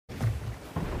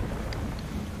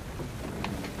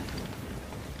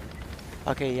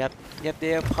Okay, yep. Yep,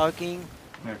 they're parking.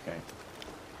 Okay.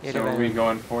 Yeah, So are we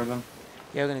going for them?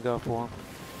 yeah, we're gonna go for them.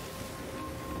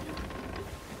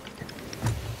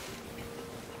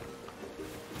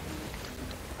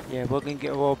 Yeah, we're gonna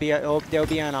get. We'll be. They'll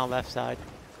be on our left side.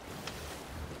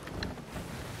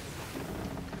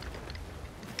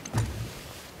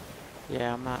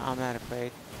 Yeah, I'm not. I'm not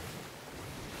afraid.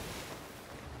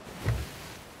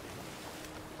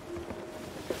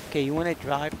 Okay, you want to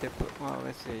drive the? Well,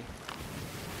 let's see.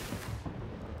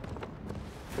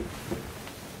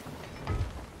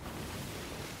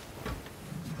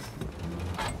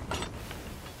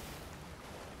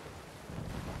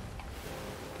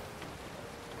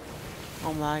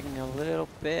 I'm lagging a little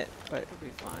bit, but it'll be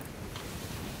fine.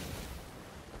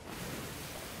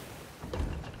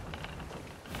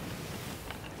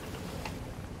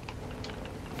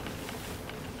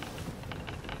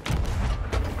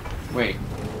 Wait.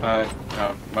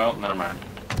 Oh, well, never mind.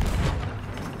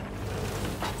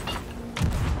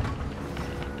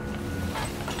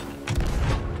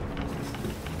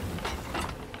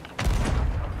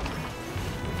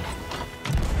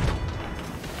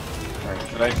 Alright,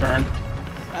 should I turn?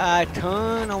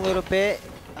 Turn a little bit.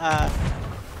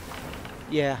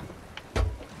 Yeah.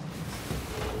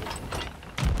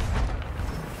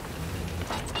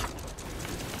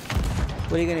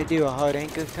 What are you gonna do? A hard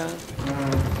anchor turn?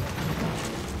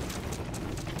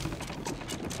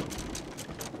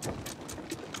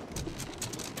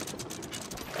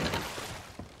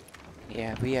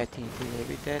 Yeah, we had TNT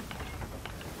maybe dead.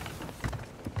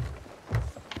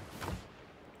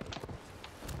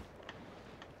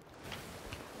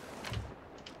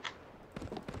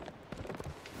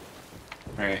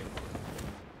 Alright.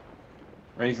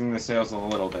 Raising the sails a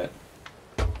little bit.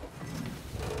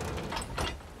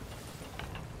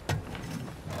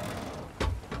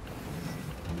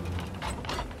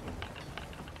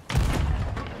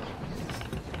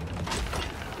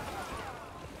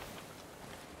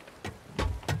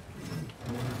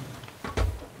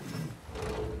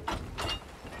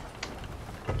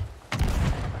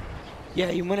 Yeah,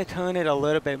 you want to turn it a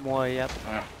little bit more, yep.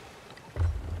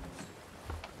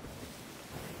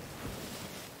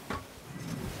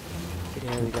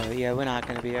 There we go. Yeah, we're not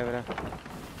gonna be able to.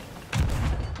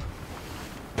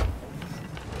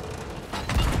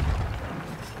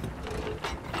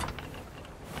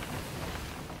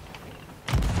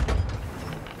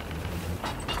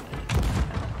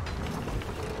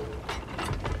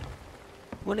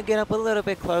 Want to get up a little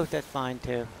bit close? That's fine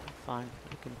too. Fine.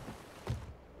 We can.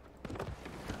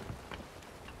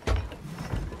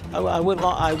 Oh, I would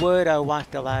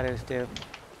watch the ladders too.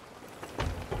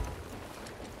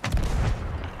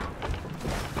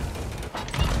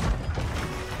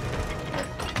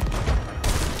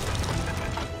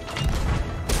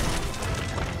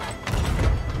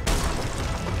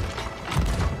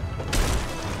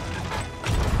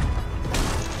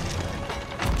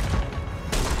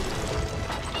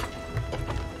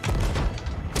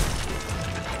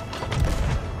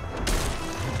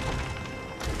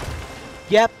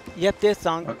 Yep, they're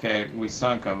sunk. Okay, we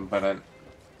sunk them, but I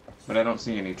don't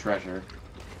see any treasure.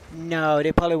 No,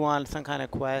 they probably want some kind of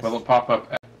quest. Will it pop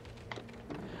up?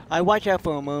 I watch out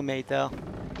for a mermaid though.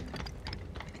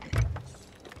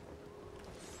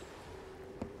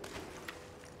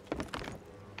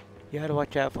 You gotta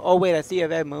watch out for. Oh wait, I see a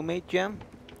red mermaid gem.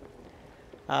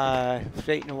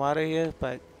 Straight in the water here,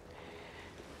 but.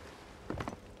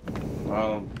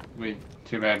 Well,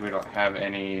 too bad we don't have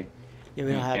any. Yeah,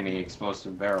 we don't have any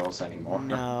explosive barrels anymore.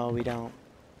 No, we don't.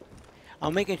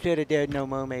 I'm making sure that there are no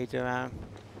mermaids around.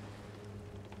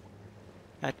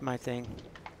 That's my thing.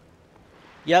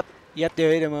 Yep,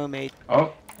 there is a mermaid.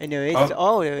 Oh. And there is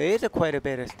there is quite a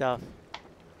bit of stuff.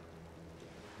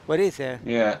 What is there?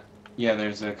 Yeah,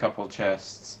 there's a couple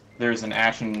chests. There's an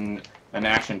ashen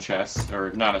chest,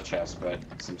 or not a chest, but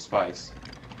some spice.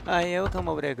 Yeah, we'll come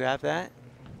over there and grab that.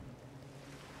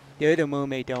 There is a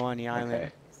mermaid though on the island.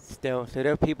 Okay. Still, so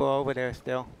there are people over there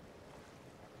still.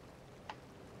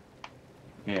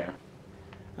 Yeah.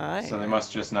 Alright. So they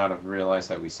must just not have realized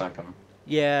that we sunk them.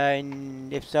 Yeah,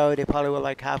 and if so, they probably were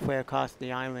like halfway across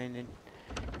the island and,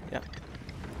 yep.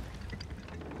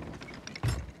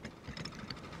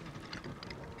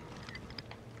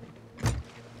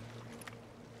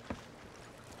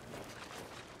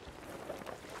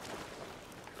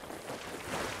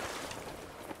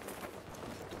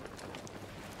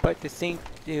 But the sink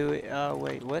do,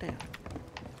 wait, what?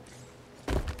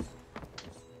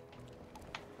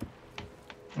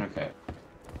 Okay.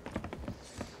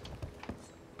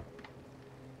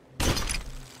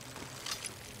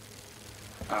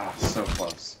 Ah, so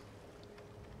close.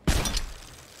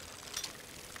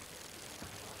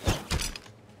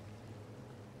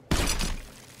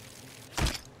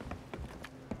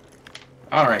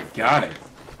 Alright, got it.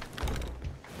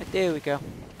 There we go.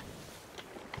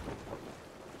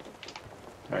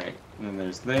 Alright, then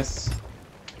there's this.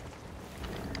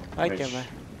 Right Which there, man.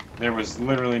 there was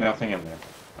literally nothing in there.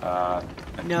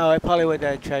 No, I probably would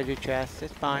have treasure chest.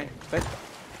 It's fine.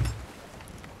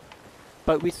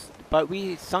 But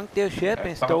we sunk their ship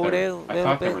and stole their I little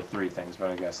thought there bit. were 3 things, but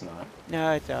I guess not.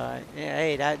 No, it's alright. Yeah,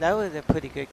 hey, that was a pretty good